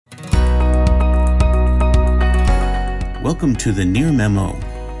Welcome to the Near Memo,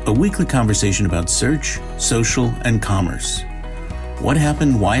 a weekly conversation about search, social, and commerce. What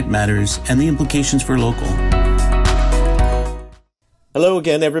happened, why it matters, and the implications for local. Hello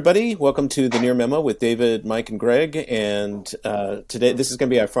again, everybody. Welcome to the Near Memo with David, Mike, and Greg. And today, this is going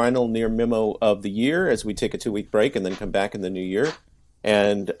to be our final Near Memo of the year as we take a 2-week break and then come back in the new year.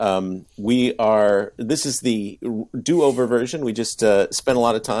 And this is the do-over version. We just spent a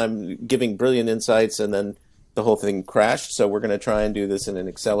lot of time giving brilliant insights and then the whole thing crashed. So we're going to try and do this in an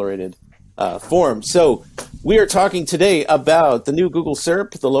accelerated form. So we are talking today about the new Google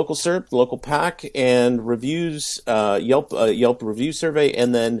SERP, the local pack, and reviews, Yelp review survey,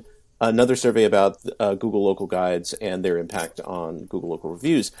 and then another survey about Google local guides and their impact on Google local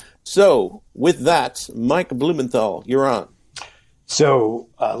reviews. So with that, Mike Blumenthal, you're on. So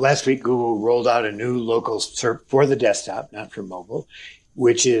last week, Google rolled out a new local SERP for the desktop, not for mobile,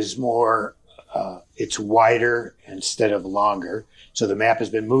 which is more, it's wider instead of longer. So the map has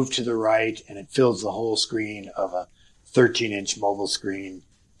been moved to the right and it fills the whole screen of a 13-inch mobile screen,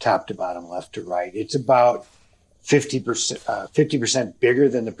 top to bottom, left to right. It's about 50% bigger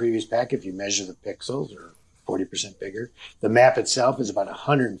than the previous pack if you measure the pixels, or 40% bigger. The map itself is about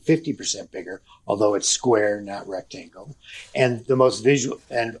 150% bigger, although it's square, not rectangle. And the most visual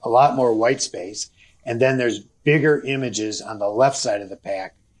and a lot more white space. And then there's bigger images on the left side of the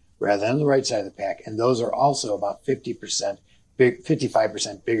pack rather than the right side of the pack. And those are also about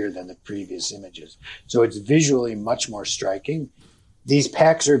 55% bigger than the previous images. So it's visually much more striking. These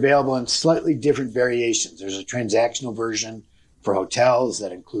packs are available in slightly different variations. There's a transactional version for hotels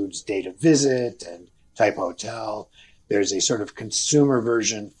that includes date of visit and type hotel. There's a sort of consumer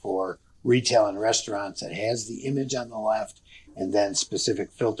version for retail and restaurants that has the image on the left and then specific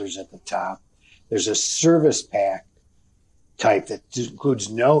filters at the top. There's a service pack type that includes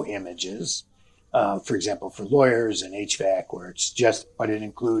no images, for example, for lawyers and HVAC, where but it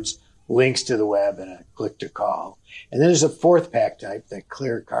includes links to the web and a click to call. And then there's a fourth pack type that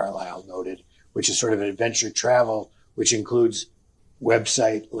Claire Carlisle noted, which is sort of adventure travel, which includes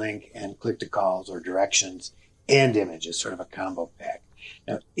website link and click to calls or directions and images, sort of a combo pack.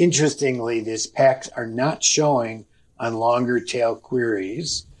 Now, interestingly, these packs are not showing on longer tail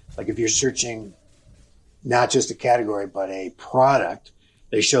queries. Like if you're searching not just a category, but a product,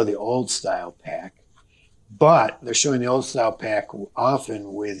 they show the old style pack, but they're showing the old style pack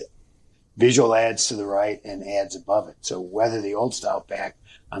often with visual ads to the right and ads above it. So whether the old style pack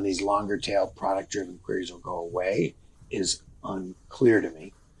on these longer tail product driven queries will go away is unclear to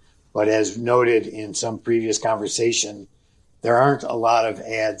me. But as noted in some previous conversation, there aren't a lot of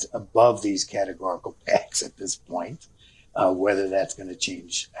ads above these categorical packs at this point. Whether that's going to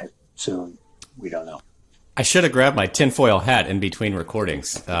change soon, we don't know. I should have grabbed my tinfoil hat in between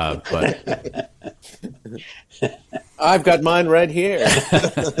recordings, but I've got mine right here.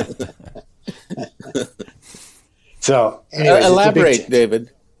 So, anyways, elaborate,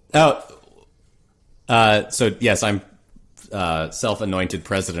 David. So yes, I'm self-anointed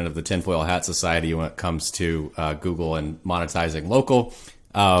president of the Tinfoil Hat Society when it comes to Google and monetizing local.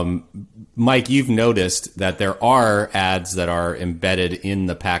 Mike, you've noticed that there are ads that are embedded in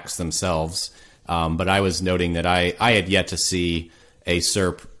the packs themselves. But I was noting that I had yet to see a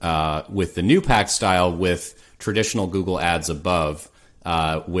SERP with the new pack style with traditional Google ads above,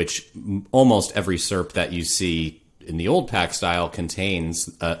 which almost every SERP that you see in the old pack style contains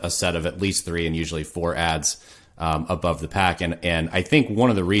a set of at least 3 and usually 4 ads above the pack. And I think one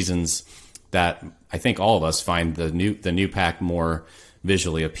of the reasons that I think all of us find the new pack more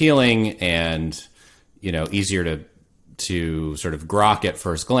visually appealing and easier to sort of grok at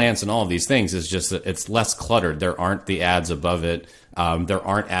first glance and all of these things is just that it's less cluttered. There aren't the ads above it. There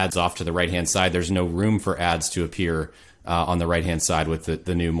aren't ads off to the right-hand side. There's no room for ads to appear on the right-hand side with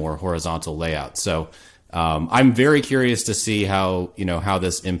the new, more horizontal layout. So I'm very curious to see how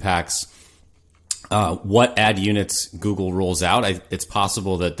this impacts what ad units Google rolls out. It's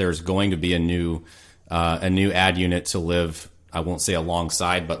possible that there's going to be a new ad unit to live, I won't say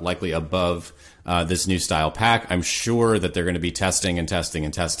alongside, but likely above this new style pack. I'm sure that they're going to be testing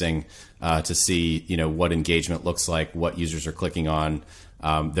to see, what engagement looks like, what users are clicking on.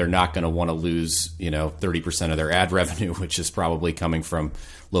 They're not going to want to lose, 30% of their ad revenue, which is probably coming from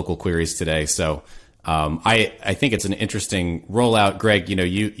local queries today. So I think it's an interesting rollout. Greg,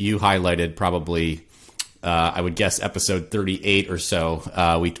 you highlighted probably, I would guess episode 38 or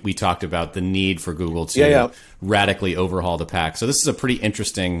so. We talked about the need for Google to radically overhaul the pack. So this is a pretty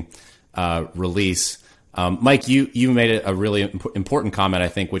interesting release. Mike, you made a really important comment, I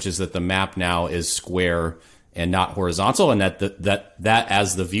think, which is that the map now is square and not horizontal, and that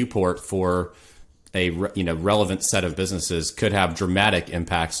as the viewport for relevant set of businesses could have dramatic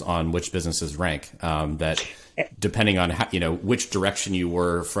impacts on which businesses rank. That depending on how, which direction you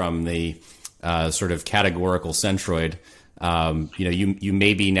were from the sort of categorical centroid, you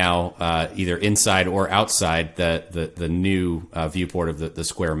may be now either inside or outside the new viewport of the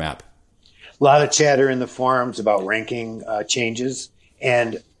square map. A lot of chatter in the forums about ranking changes,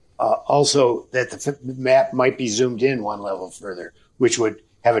 and also that the map might be zoomed in one level further, which would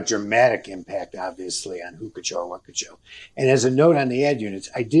have a dramatic impact, obviously, on who could show or what could show. And as a note on the ad units,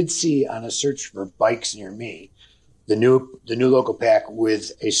 I did see on a search for bikes near me, the new local pack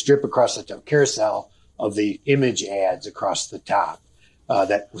with a strip across the top carousel of the image ads across the top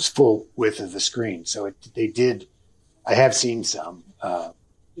that was full width of the screen. So I have seen some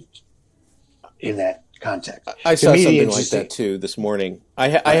in that context. I saw something like that too this morning. I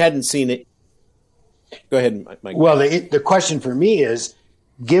hadn't seen it. Go ahead, Mike. Well, the question for me is,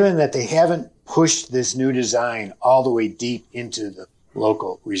 given that they haven't pushed this new design all the way deep into the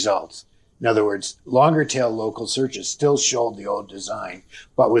local results, in other words, longer tail local searches still showed the old design,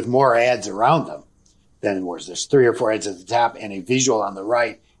 but with more ads around them than was. There's 3 or 4 ads at the top and a visual on the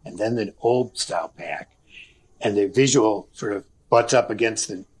right, and then the old style pack. And the visual sort of butts up against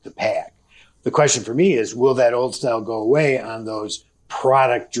the pack. The question for me is, will that old style go away on those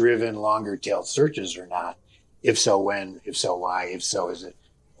product driven longer tail searches or not? If so, when? If so, why? If so, is it?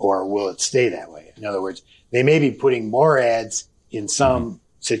 Or will it stay that way? In other words, they may be putting more ads in some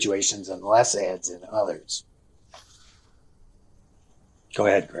situations and less ads in others. Go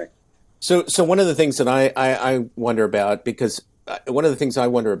ahead, Greg. So one of the things that I wonder about, because one of the things I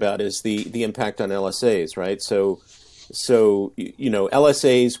wonder about is the impact on LSAs, right? So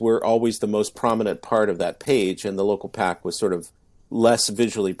LSAs were always the most prominent part of that page, and the local pack was sort of less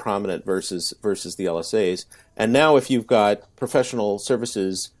visually prominent versus the LSAs. And now if you've got professional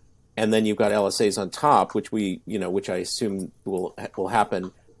services and then you've got LSAs on top, which I assume will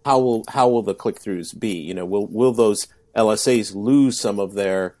happen, how will the click-throughs be? Will those LSAs lose some of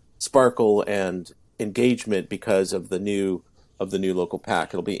their sparkle and engagement because of the new local pack?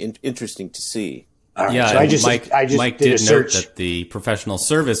 It'll be interesting to see. Right. Yeah, so Mike did note that the professional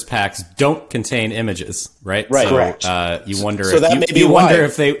service packs don't contain images, right? Right, so, correct. You wonder wonder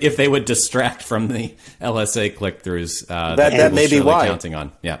if they would distract from the LSA click-throughs that may be why counting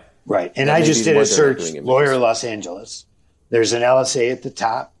on. Yeah, right. And I just did a search, Lawyer Los Angeles. There's an LSA at the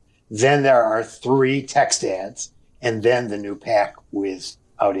top. Then there are 3 text ads, and then the new pack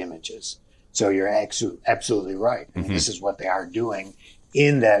without images. So you're absolutely right. I mean, this is what they are doing.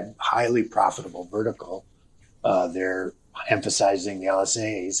 In that highly profitable vertical, they're emphasizing the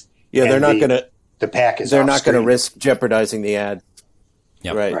LSAs. Yeah, they're not going to. The pack is. They're not going to risk jeopardizing the ad.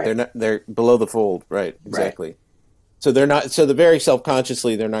 Yep. Right. They're below the fold. Right. Exactly. Right. So they're not. So the very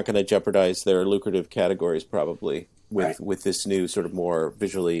self-consciously, they're not going to jeopardize their lucrative categories probably with this new sort of more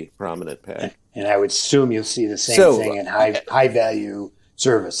visually prominent pack. And I would assume you'll see the same thing in high value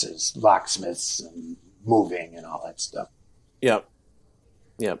services, locksmiths, and moving, and all that stuff. Yep.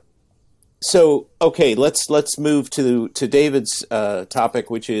 Yeah. So, okay, let's move to David's topic,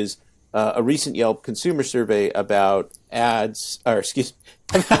 which is a recent Yelp consumer survey about ads on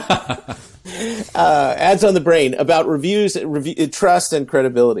the brain, about reviews, trust, and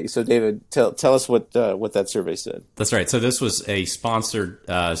credibility. So, David, tell us what that survey said. That's right. So this was a sponsored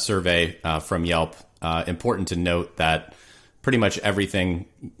survey from Yelp. Important to note that pretty much everything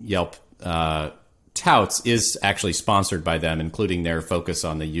Yelp touts is actually sponsored by them, including their focus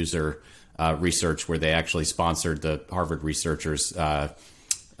on the user research, where they actually sponsored the Harvard researchers to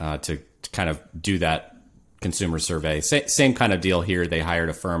kind of do that consumer survey. Same kind of deal here. They hired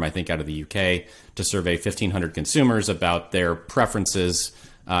a firm, I think, out of the UK to survey 1,500 consumers about their preferences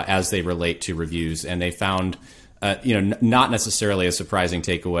as they relate to reviews. And they found, not necessarily a surprising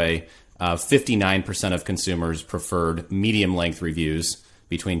takeaway, 59% of consumers preferred medium-length reviews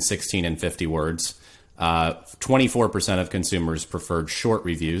between 16 and 50 words. 24% of consumers preferred short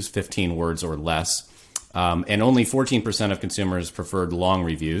reviews, 15 words or less. And only 14% of consumers preferred long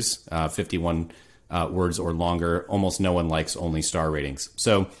reviews, 51 words or longer. Almost no one likes only star ratings.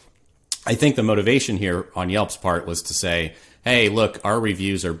 So I think the motivation here on Yelp's part was to say, hey, look, our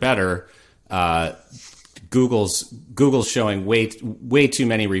reviews are better. Google's showing way too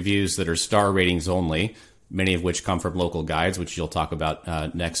many reviews that are star ratings only, many of which come from local guides, which you'll talk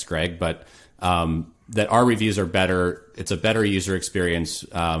about next, Greg. But that our reviews are better. It's a better user experience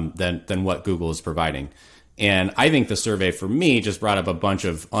than what Google is providing. And I think the survey for me just brought up a bunch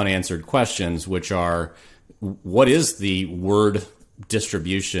of unanswered questions, which are, what is the word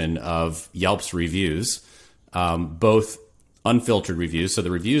distribution of Yelp's reviews, both unfiltered reviews. So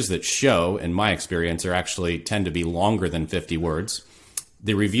the reviews that show, in my experience, are actually tend to be longer than 50 words.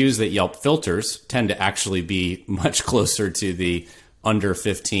 The reviews that Yelp filters tend to actually be much closer to the under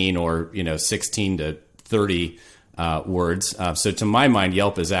 15 or 16 to 30 words. So to my mind,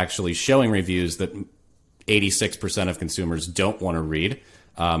 Yelp is actually showing reviews that 86% of consumers don't want to read,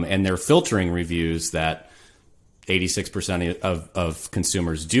 and they're filtering reviews that 86% of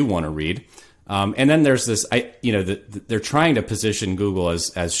consumers do want to read. And then there's this, they're trying to position Google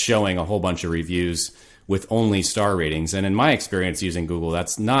as showing a whole bunch of reviews with only star ratings. And in my experience using Google,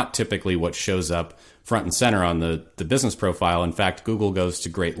 that's not typically what shows up front and center on the business profile. In fact, Google goes to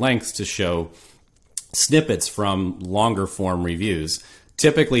great lengths to show snippets from longer form reviews.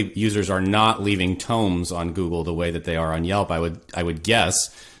 Typically, users are not leaving tomes on Google the way that they are on Yelp. I would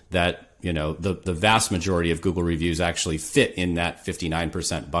guess that the vast majority of Google reviews actually fit in that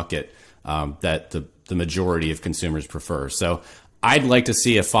 59% bucket that the majority of consumers prefer. So I'd like to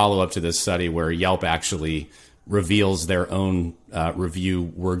see a follow-up to this study where Yelp actually reveals their own review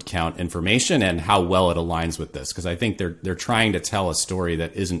word count information and how well it aligns with this, because I think they're trying to tell a story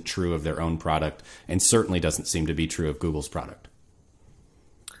that isn't true of their own product and certainly doesn't seem to be true of Google's product.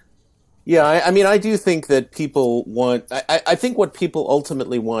 Yeah, I do think that people want, I think what people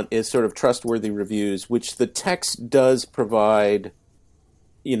ultimately want is sort of trustworthy reviews, which the text does provide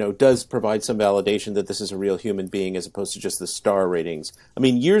some validation that this is a real human being as opposed to just the star ratings. I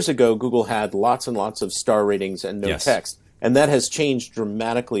mean, years ago, Google had lots and lots of star ratings and no Yes. text, and that has changed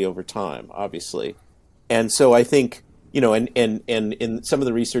dramatically over time, obviously. And so I think, and in some of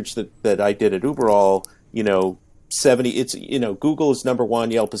the research that I did at Uberall, 70, Google is number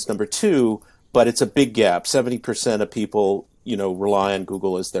one, Yelp is number two, but it's a big gap. 70% of people, rely on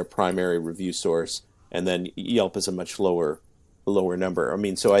Google as their primary review source, and then Yelp is a much lower number. I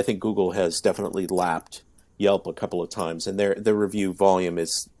mean, so I think Google has definitely lapped Yelp a couple of times, and their review volume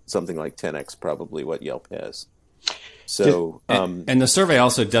is something like 10x probably what Yelp has. So, and the survey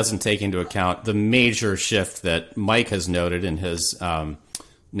also doesn't take into account the major shift that Mike has noted in his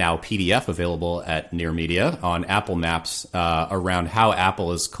now PDF available at Near Media on Apple Maps around how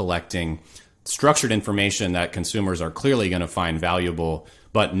Apple is collecting structured information that consumers are clearly going to find valuable,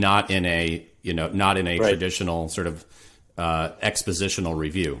 but not in a right. Traditional sort of expositional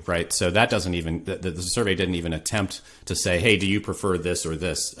review, right? So that doesn't even the survey didn't even attempt to say, hey, do you prefer this or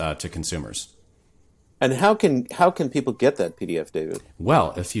this to consumers? And how can people get that PDF, David?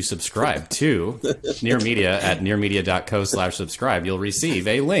 Well, if you subscribe to Near Media at nearmedia.co/subscribe, you'll receive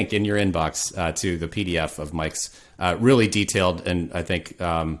a link in your inbox to the PDF of Mike's really detailed and I think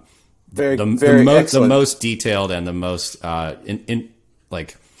the most detailed and the most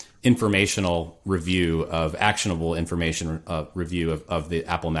informational review of actionable information review of the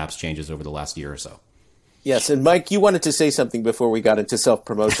Apple Maps changes over the last year or so. Yes, and Mike, you wanted to say something before we got into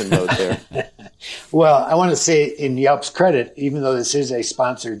self-promotion mode there. Well, I want to say in Yelp's credit, even though this is a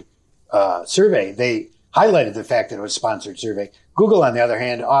sponsored survey, they highlighted the fact that it was a sponsored survey. Google, on the other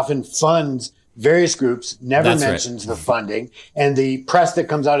hand, often funds various groups, never mentions the funding, and the press that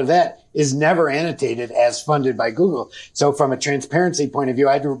comes out of that is never annotated as funded by Google. So from a transparency point of view,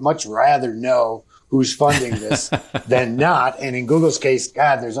 I'd much rather know who's funding this than not. And in Google's case,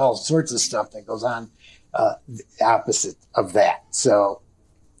 God, there's all sorts of stuff that goes on the opposite of that. So,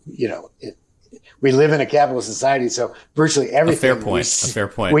 we live in a capitalist society, so virtually everything a fair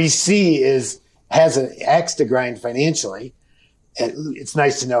point. we see has an axe to grind financially. It's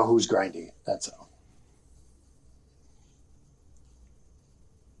nice to know who's grinding it. That's all.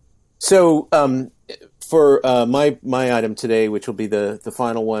 So for my item today, which will be the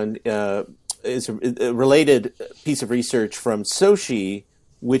final one, is a related piece of research from Sochi,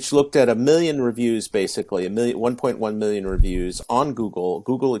 which looked at 1 million reviews, basically 1.1 million reviews on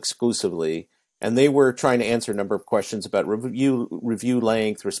Google exclusively, and they were trying to answer a number of questions about review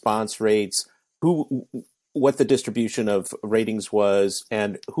length, response rates, what the distribution of ratings was,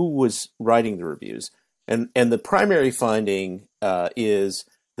 and who was writing the reviews. And the primary finding is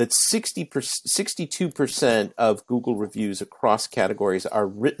that 62% of Google reviews across categories are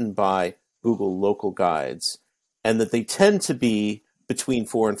written by Google local guides, and that they tend to be between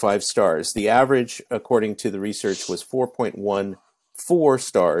 4 and 5 stars. The average, according to the research, was 4.14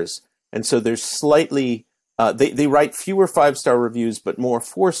 stars. And so there's slightly, they write fewer 5-star reviews, but more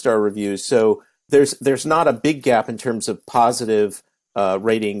 4-star reviews. So there's not a big gap in terms of positive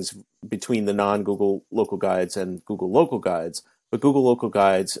ratings between the non-Google local guides and Google local guides. But Google local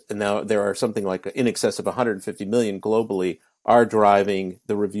guides, and now there are something like in excess of 150 million globally, are driving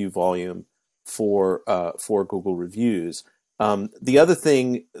the review volume for Google reviews. The other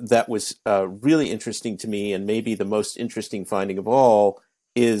thing that was really interesting to me, and maybe the most interesting finding of all,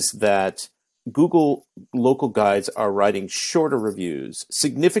 is that Google local guides are writing shorter reviews,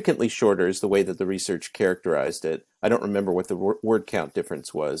 significantly shorter is the way that the research characterized it. I don't remember what the word count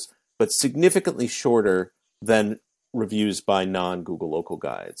difference was, but significantly shorter than reviews by non-Google local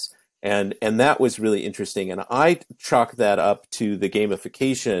guides. And that was really interesting. And I chalk that up to the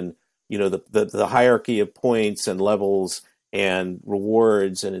gamification, the hierarchy of points and levels and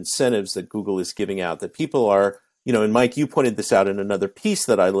rewards and incentives that Google is giving out, that people are, and Mike, you pointed this out in another piece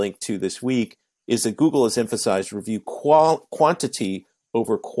that I linked to this week, is that Google has emphasized review quantity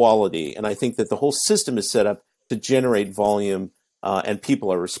over quality. And I think that the whole system is set up to generate volume, and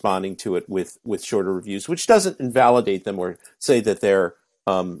people are responding to it with shorter reviews, which doesn't invalidate them or say that they're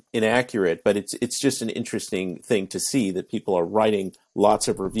inaccurate, but it's just an interesting thing to see that people are writing lots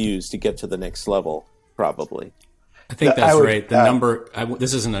of reviews to get to the next level, probably. I think that's right. The number,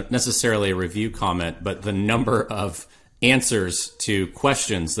 this isn't necessarily a review comment, but the number of answers to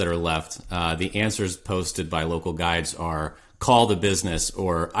questions that are left, the answers posted by local guides are call the business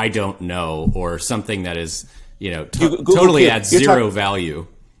or I don't know, or something that is, totally adds zero value.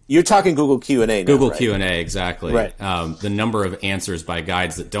 You're talking Google Q&A now, Google right? Q&A, exactly. Right. The number of answers by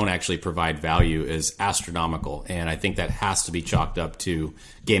guides that don't actually provide value is astronomical, and I think that has to be chalked up to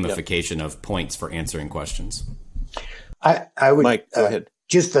gamification of points for answering questions. I would, Mike, go ahead.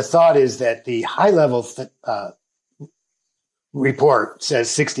 Just the thought is that the high level report says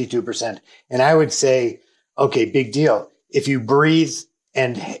 62%. And I would say, okay, big deal. If you breathe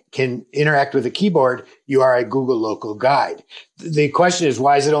and can interact with a keyboard, you are a Google local guide. The question is,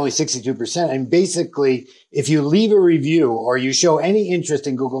 why is it only 62%? And basically, if you leave a review or you show any interest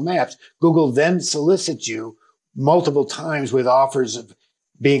in Google Maps, Google then solicits you multiple times with offers of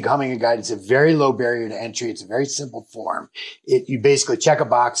becoming a guide. It's a very low barrier to entry. It's a very simple form. You basically check a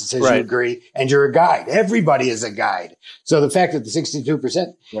box that says you agree and you're a guide. Everybody is a guide. So the fact that the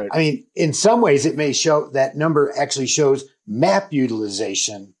 62%, I mean, in some ways it may show that number actually shows map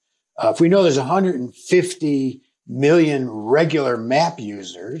utilization. If we know there's 150 million regular map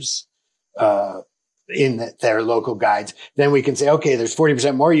users, in their local guides, then we can say, okay, there's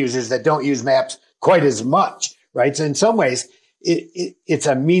 40% more users that don't use maps quite as much, right? So in some ways, it's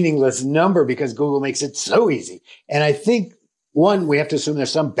a meaningless number because Google makes it so easy. And I think, one, we have to assume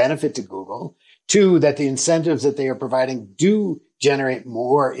there's some benefit to Google. Two, that the incentives that they are providing do generate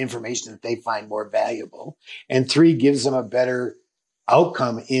more information that they find more valuable. And three, gives them a better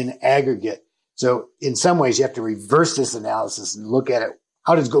outcome in aggregate. So in some ways, you have to reverse this analysis and look at it.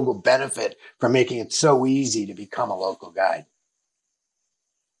 How does Google benefit from making it so easy to become a local guide?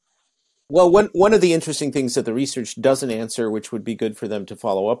 Well, one of the interesting things that the research doesn't answer, which would be good for them to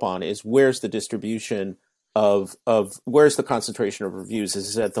follow up on, is where's the distribution of where's the concentration of reviews?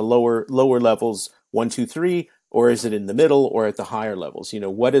 Is it at the lower levels, 1, 2, 3, or is it in the middle, or at the higher levels?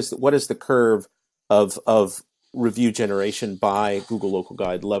 What is the curve of review generation by Google Local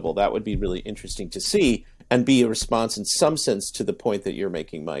Guide level? That would be really interesting to see, and be a response in some sense to the point that you're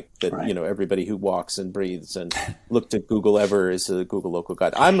making, Mike, that everybody who walks and breathes and looked at Google ever is a Google Local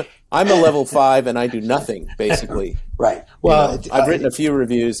Guide. I'm a level 5 and I do nothing basically. Right. Well, I've written a few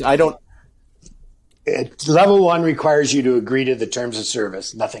reviews. I don't. Level 1 requires you to agree to the terms of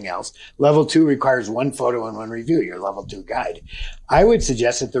service, nothing else. Level 2 requires 1 photo and 1 review, your level 2 guide. I would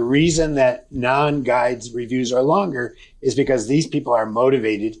suggest that the reason that non-guides reviews are longer is because these people are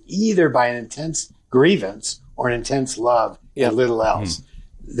motivated either by an intense grievance or an intense love and little else.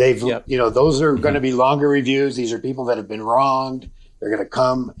 They've, those are going to be longer reviews. These are people that have been wronged. They're going to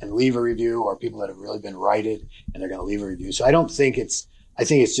come and leave a review, or people that have really been righted and they're going to leave a review. So I think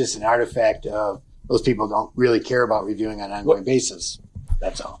it's just an artifact of those people don't really care about reviewing on an ongoing basis.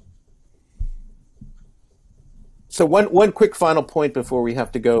 That's all. So one quick final point before we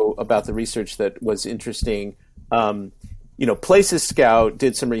have to go about the research that was interesting. Places Scout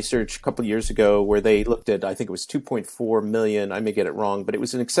did some research a couple of years ago where they looked at, I think it was 2.4 million. I may get it wrong, but it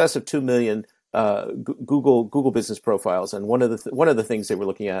was in excess of 2 million Google business profiles. And one of the things they were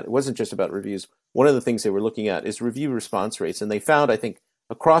looking at, it wasn't just about reviews. One of the things they were looking at is review response rates, and they found, I think,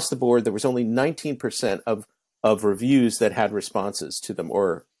 across the board, there was only 19% of reviews that had responses to them,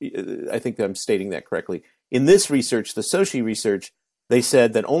 or I think I'm stating that correctly. In this research, the Sochi research, they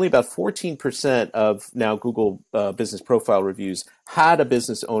said that only about 14% of now Google business profile reviews had a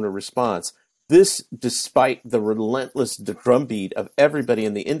business owner response. This, despite the relentless drumbeat of everybody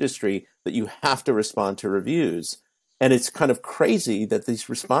in the industry that you have to respond to reviews. And it's kind of crazy that these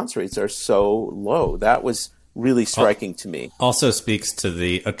response rates are so low. That was really striking to me. Also speaks to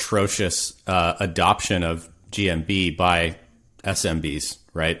the atrocious adoption of GMB by SMBs,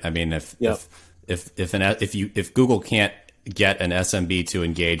 right? I mean, if Yeah. if Google can't get an SMB to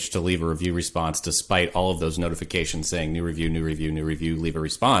engage to leave a review response, despite all of those notifications saying new review, leave a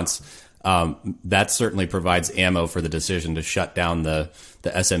response, that certainly provides ammo for the decision to shut down the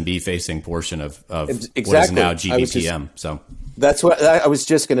SMB facing portion of Exactly. what is now GBTM. So that's what I was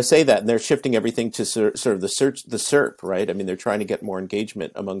just going to say, that, and they're shifting everything to sort of the SERP, right? I mean, they're trying to get more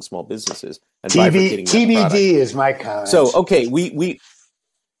engagement among small businesses and bifurcating that TBD product. is my comment. So, okay, we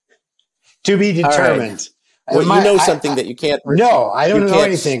to be determined. Well, you know something that you can't. No, I don't know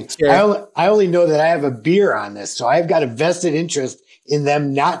anything. share. I only know that I have a beer on this, so I've got a vested interest in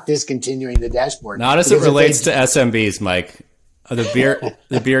them not discontinuing the dashboard. not as it relates to SMBs, Mike.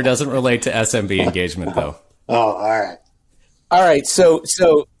 The beer doesn't relate to SMB engagement, though. Oh, all right. So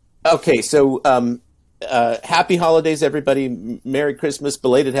happy holidays, everybody. Merry Christmas,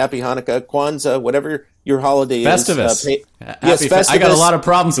 belated Happy Hanukkah, Kwanzaa, whatever your holiday Festivus. is. Yes, Festivus. I got a lot of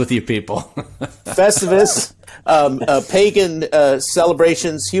problems with you people. Festivus, pagan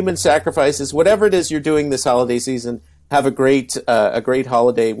celebrations, human sacrifices, whatever it is you're doing this holiday season, have a great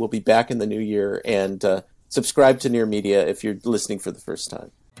holiday. We'll be back in the new year, and subscribe to Near Media if you're listening for the first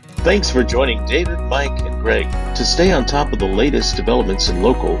time. Thanks for joining David, Mike, and Greg. To stay on top of the latest developments in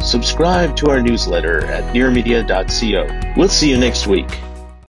local, subscribe to our newsletter at nearmedia.co. We'll see you next week.